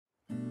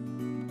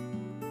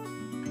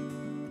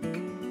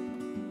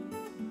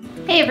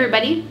Hey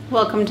everybody,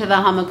 welcome to the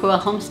Hamakua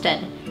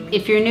Homestead.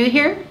 If you're new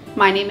here,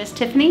 my name is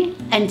Tiffany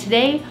and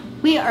today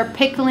we are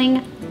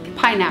pickling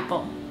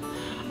pineapple.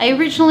 I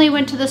originally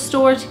went to the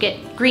store to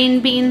get green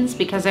beans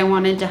because I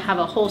wanted to have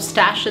a whole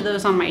stash of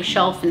those on my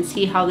shelf and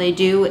see how they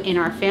do in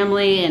our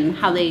family and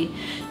how they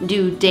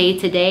do day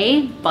to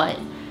day, but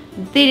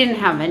they didn't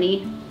have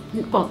any.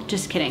 Well,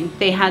 just kidding.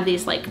 They had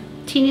these like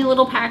teeny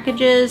little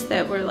packages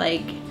that were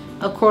like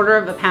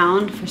 $1/4 of a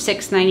pound for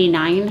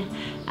 $6.99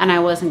 and I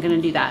wasn't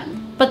gonna do that.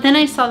 But then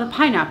I saw the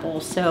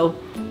pineapples, so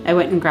I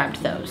went and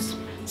grabbed those.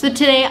 So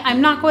today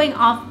I'm not going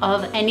off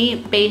of any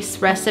base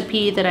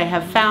recipe that I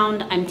have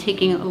found. I'm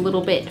taking a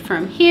little bit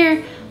from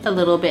here, a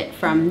little bit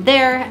from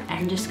there.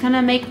 I'm just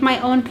gonna make my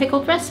own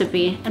pickled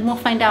recipe and we'll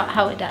find out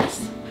how it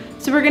does.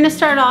 So we're gonna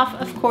start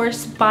off, of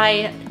course,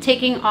 by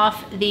taking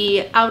off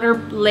the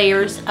outer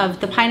layers of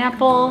the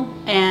pineapple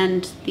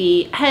and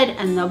the head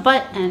and the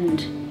butt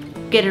and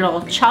get it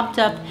all chopped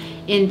up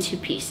into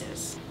pieces.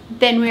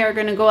 Then we are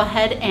gonna go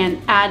ahead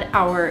and add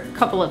our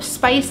couple of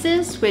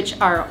spices, which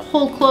are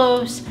whole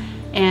cloves,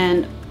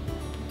 and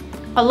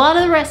a lot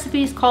of the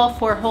recipes call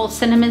for whole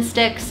cinnamon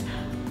sticks.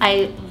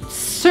 I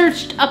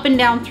searched up and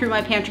down through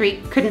my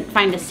pantry, couldn't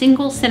find a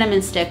single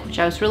cinnamon stick, which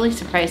I was really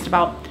surprised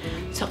about.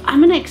 So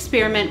I'm gonna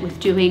experiment with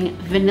doing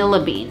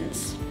vanilla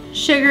beans.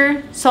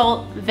 Sugar,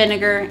 salt,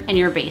 vinegar, and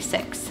your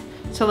basics.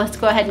 So let's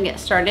go ahead and get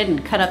started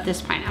and cut up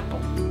this pineapple.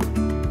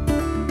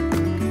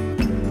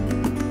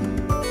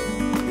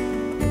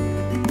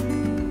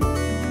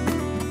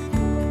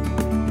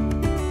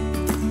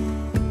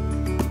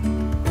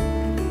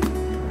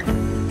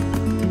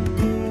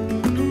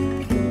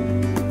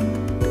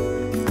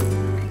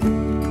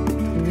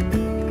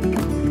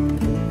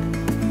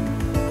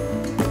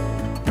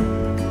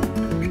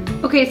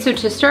 Okay, so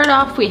to start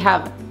off, we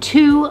have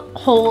 2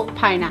 whole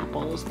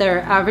pineapples.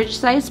 They're average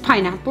sized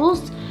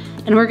pineapples,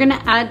 and we're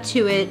gonna add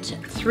to it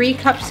 3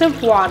 cups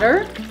of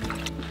water,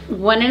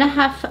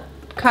 1.5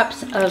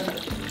 cups of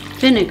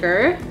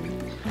vinegar,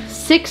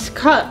 6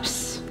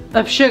 cups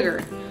of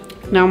sugar.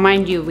 Now,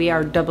 mind you, we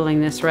are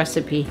doubling this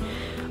recipe.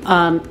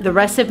 The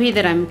recipe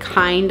that I'm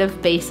kind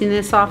of basing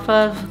this off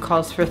of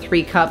calls for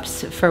 3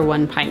 cups for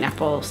 1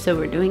 pineapple, so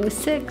we're doing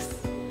 6.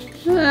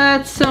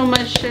 That's so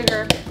much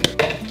sugar.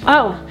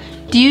 Oh.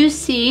 Do you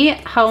see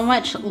how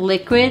much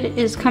liquid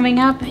is coming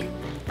up?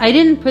 I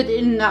didn't put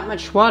in that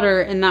much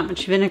water and that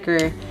much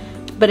vinegar,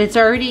 but it's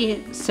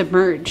already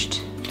submerged.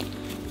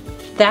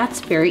 That's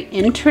very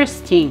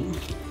interesting.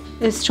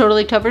 It's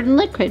totally covered in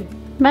liquid.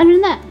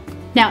 Imagine that.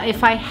 Now,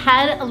 if I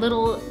had a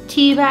little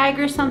tea bag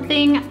or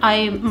something,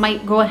 I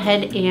might go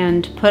ahead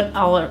and put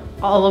all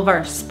of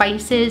our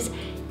spices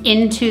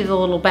into the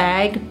little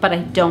bag, but I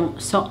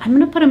don't. So I'm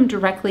gonna put them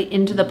directly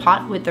into the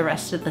pot with the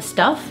rest of the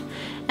stuff.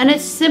 And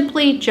it's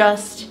simply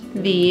just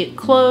the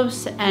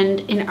cloves, and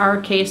in our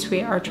case,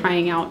 we are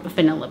trying out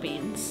vanilla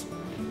beans.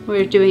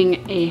 We're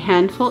doing a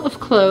handful of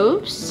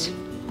cloves.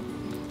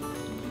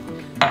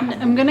 And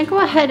I'm gonna go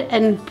ahead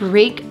and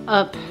break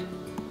up,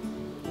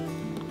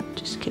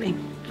 just kidding.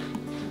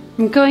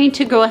 I'm going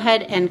to go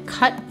ahead and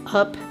cut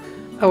up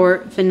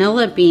our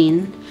vanilla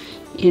bean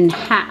in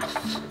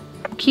half.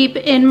 Keep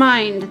in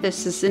mind,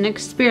 this is an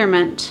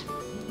experiment.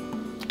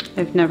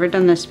 I've never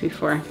done this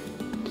before.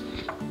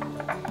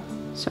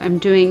 So I'm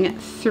doing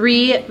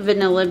 3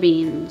 vanilla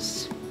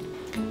beans.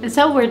 And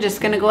so we're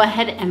just gonna go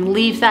ahead and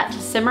leave that to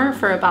simmer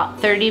for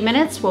about 30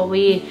 minutes while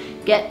we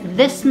get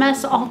this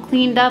mess all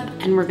cleaned up,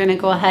 and we're gonna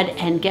go ahead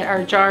and get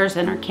our jars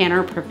and our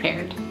canner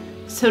prepared.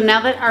 So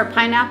now that our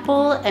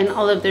pineapple and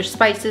all of their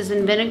spices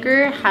and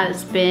vinegar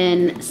has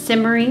been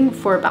simmering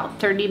for about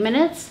 30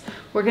 minutes,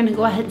 we're gonna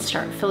go ahead and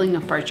start filling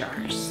up our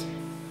jars.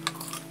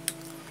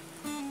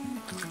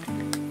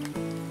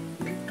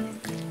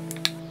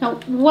 Now,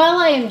 while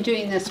I am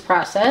doing this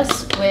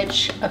process,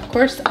 which of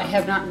course I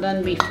have not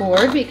done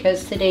before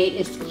because today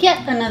is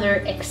yet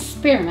another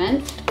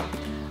experiment,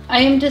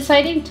 I am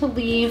deciding to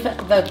leave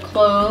the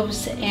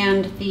cloves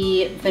and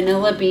the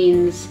vanilla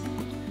beans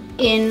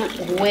in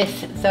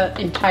with the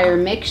entire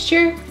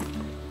mixture.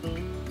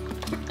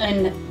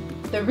 And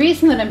the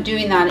reason that I'm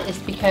doing that is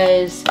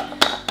because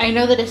I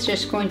know that it's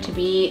just going to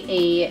be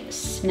a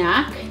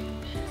snack.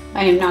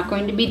 I am not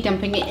going to be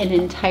dumping an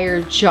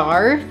entire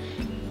jar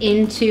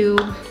into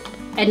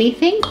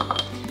anything.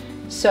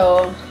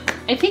 So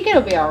I think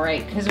it'll be all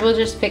right because we'll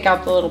just pick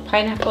out the little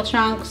pineapple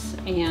chunks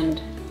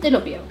and it'll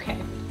be okay.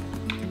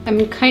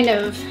 I'm kind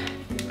of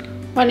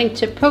wanting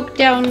to poke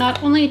down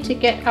not only to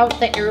get out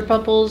the air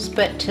bubbles,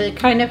 but to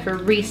kind of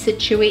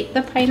resituate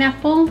the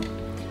pineapple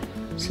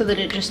so that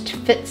it just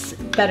fits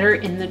better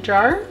in the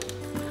jar.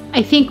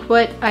 I think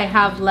what I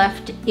have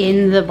left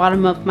in the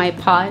bottom of my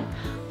pot,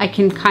 I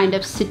can kind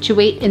of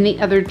situate in the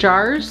other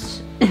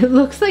jars. It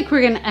looks like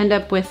we're gonna end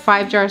up with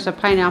 5 jars of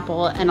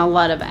pineapple and a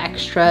lot of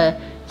extra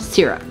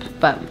syrup,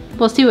 but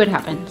we'll see what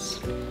happens.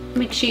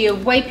 Make sure you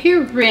wipe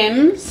your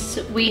rims.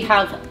 We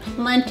have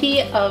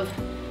plenty of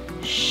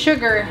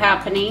sugar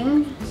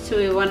happening, so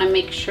we wanna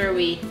make sure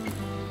we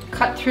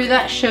cut through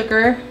that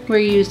sugar. We're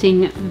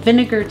using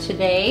vinegar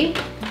today.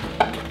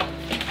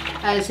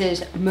 as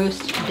is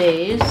most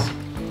days,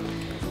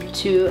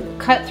 to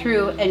cut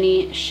through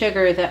any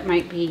sugar that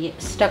might be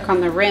stuck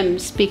on the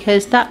rims,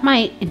 because that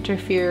might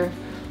interfere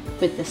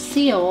with the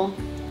seal.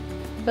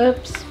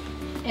 Oops.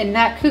 And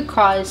that could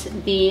cause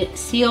the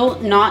seal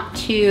not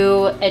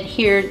to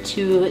adhere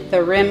to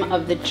the rim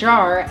of the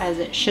jar as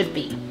it should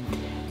be.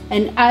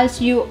 And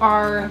as you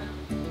are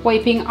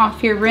wiping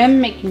off your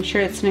rim, making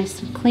sure it's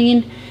nice and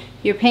clean,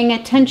 you're paying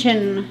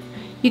attention.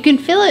 You can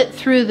feel it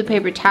through the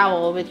paper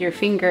towel with your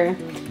finger.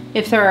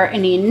 If there are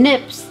any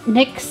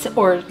nicks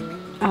or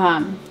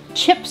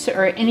chips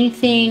or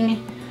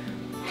anything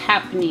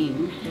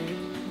happening.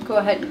 Go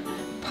ahead and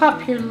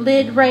pop your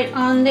lid right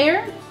on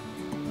there.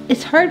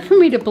 It's hard for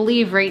me to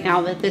believe right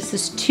now that this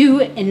is 2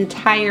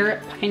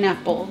 entire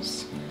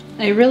pineapples.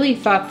 I really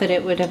thought that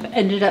it would have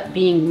ended up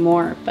being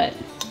more, but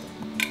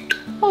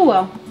oh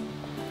well.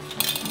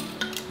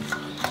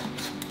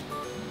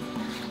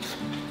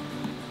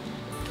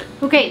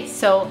 Okay,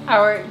 so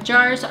our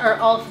jars are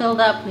all filled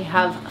up. We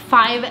have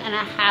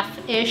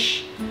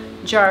 5.5-ish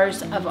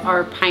jars of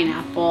our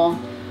pineapple.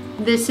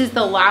 This is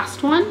the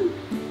last one.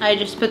 I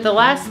just put the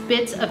last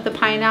bits of the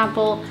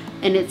pineapple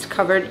and it's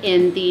covered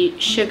in the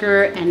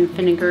sugar and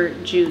vinegar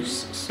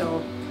juice.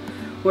 So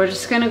we're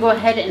just gonna go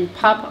ahead and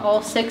pop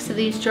all 6 of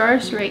these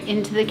jars right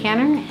into the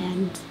canner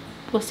and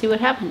we'll see what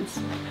happens.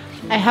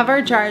 I have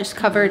our jars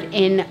covered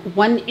in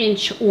 1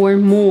 inch or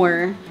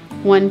more,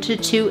 1 to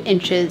 2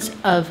 inches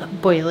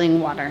of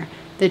boiling water.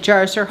 The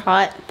jars are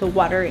hot, the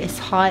water is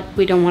hot.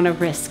 We don't want to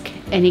risk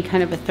any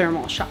kind of a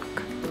thermal shock.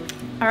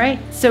 All right,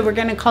 so we're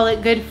gonna call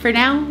it good for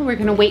now. We're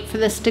gonna wait for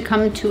this to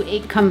come to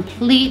a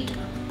complete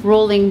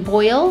rolling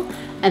boil,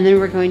 and then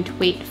we're going to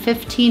wait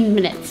 15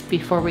 minutes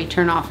before we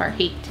turn off our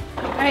heat.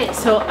 All right,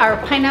 so our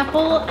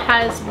pineapple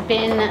has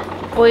been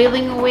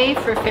boiling away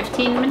for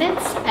 15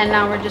 minutes, and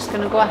now we're just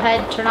gonna go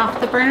ahead, turn off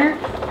the burner,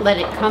 let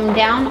it come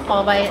down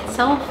all by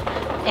itself,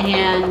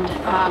 and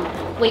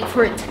wait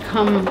for it to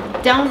come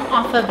down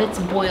off of its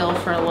boil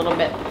for a little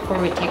bit before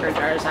we take our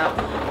jars out.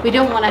 We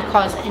don't want to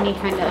cause any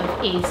kind of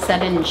a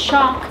sudden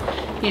shock,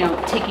 you know,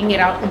 taking it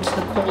out into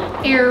the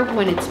cold air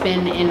when it's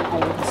been in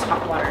all of this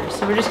hot water.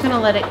 So we're just going to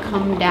let it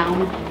come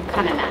down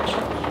kind of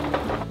naturally.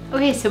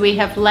 Okay, so we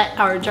have let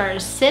our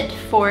jars sit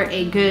for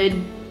a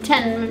good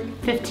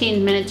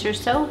 10-15 minutes or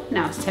so.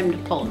 Now it's time to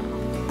pull them.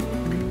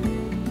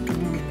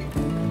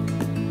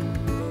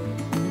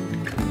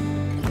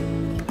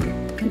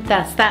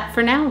 That's that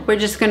for now. We're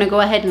just gonna go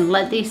ahead and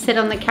let these sit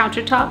on the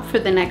countertop for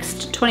the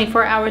next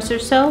 24 hours or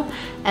so,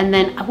 and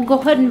then I will go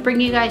ahead and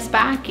bring you guys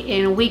back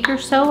in a week or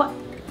so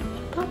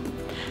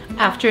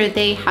after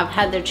they have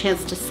had their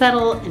chance to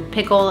settle and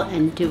pickle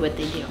and do what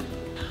they do.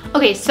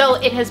 Okay,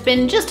 so it has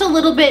been just a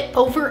little bit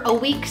over a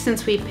week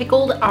since we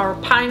pickled our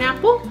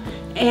pineapple,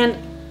 and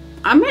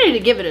I'm ready to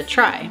give it a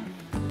try.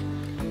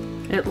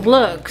 It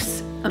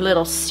looks a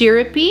little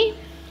syrupy.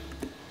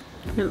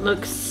 It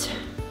looks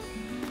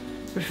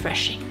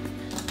refreshing.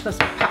 Let's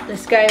pop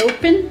this guy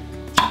open.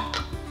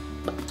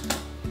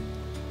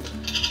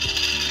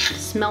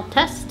 Smell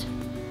test.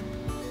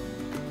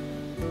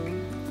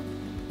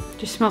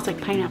 Just smells like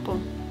pineapple.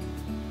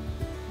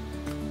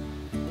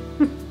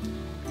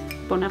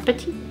 Bon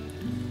appetit.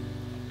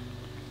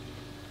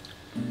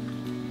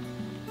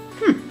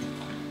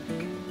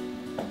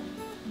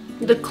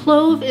 The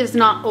clove is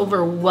not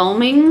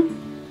overwhelming,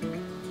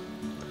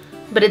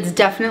 but it's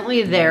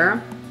definitely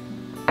there.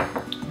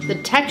 The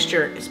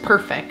texture is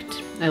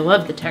perfect. I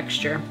love the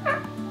texture.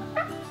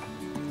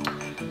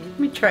 Let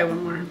me try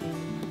one more.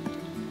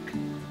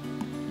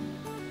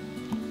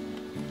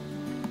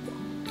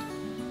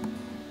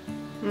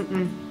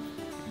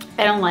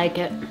 I don't like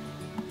it.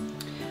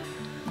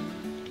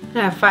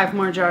 I have 5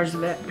 more jars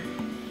of it.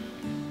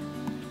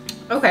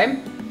 Okay.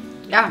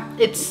 Yeah,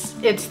 it's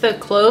the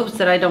cloves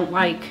that I don't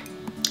like.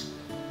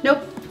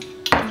 Nope.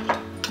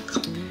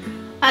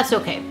 That's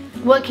okay.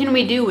 What can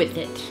we do with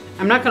it?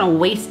 I'm not gonna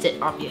waste it,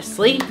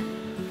 obviously.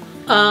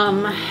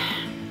 I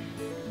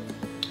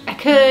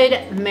could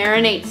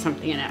marinate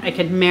something in it. I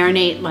could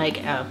marinate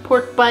like a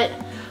pork butt.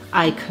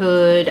 I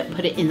could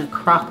put it in the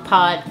crock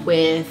pot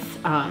with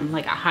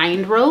like a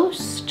hind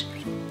roast.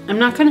 I'm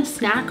not gonna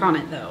snack on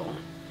it though.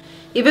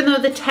 Even though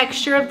the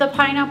texture of the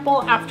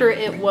pineapple after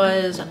it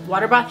was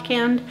water bath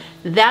canned,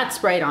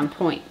 that's right on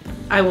point.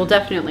 I will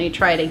definitely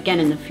try it again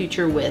in the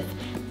future with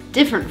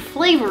different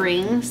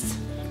flavorings.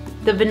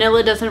 The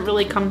vanilla doesn't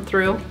really come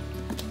through.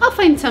 I'll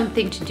find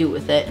something to do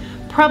with it.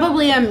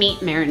 Probably a meat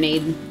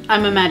marinade.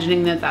 I'm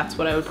imagining that that's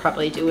what I would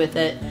probably do with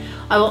it.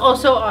 I will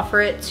also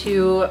offer it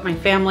to my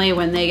family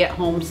when they get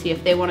home, see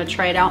if they want to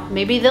try it out.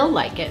 Maybe they'll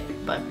like it,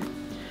 but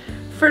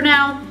for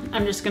now,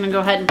 I'm just gonna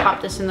go ahead and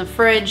pop this in the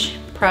fridge,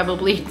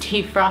 probably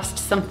defrost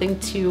something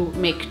to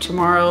make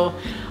tomorrow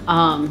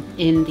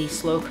in the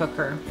slow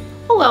cooker.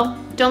 Oh well,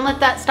 don't let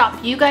that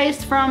stop you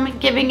guys from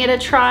giving it a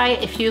try.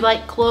 If you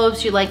like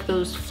cloves, you like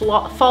those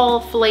fall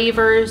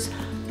flavors,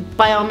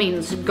 by all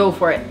means, go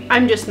for it.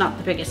 I'm just not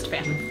the biggest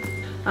fan.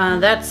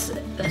 That's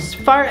as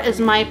far as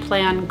my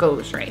plan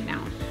goes right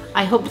now.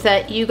 I hope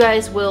that you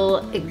guys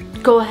will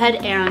go ahead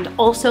and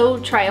also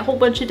try a whole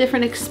bunch of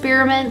different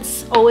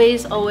experiments.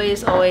 Always,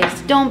 always,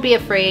 always don't be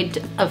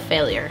afraid of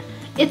failure.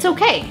 It's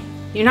okay.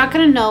 You're not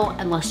gonna know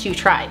unless you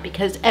try,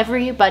 because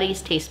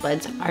everybody's taste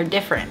buds are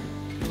different.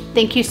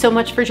 Thank you so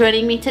much for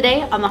joining me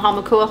today on the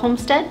Hamakua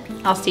Homestead.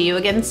 I'll see you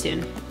again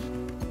soon.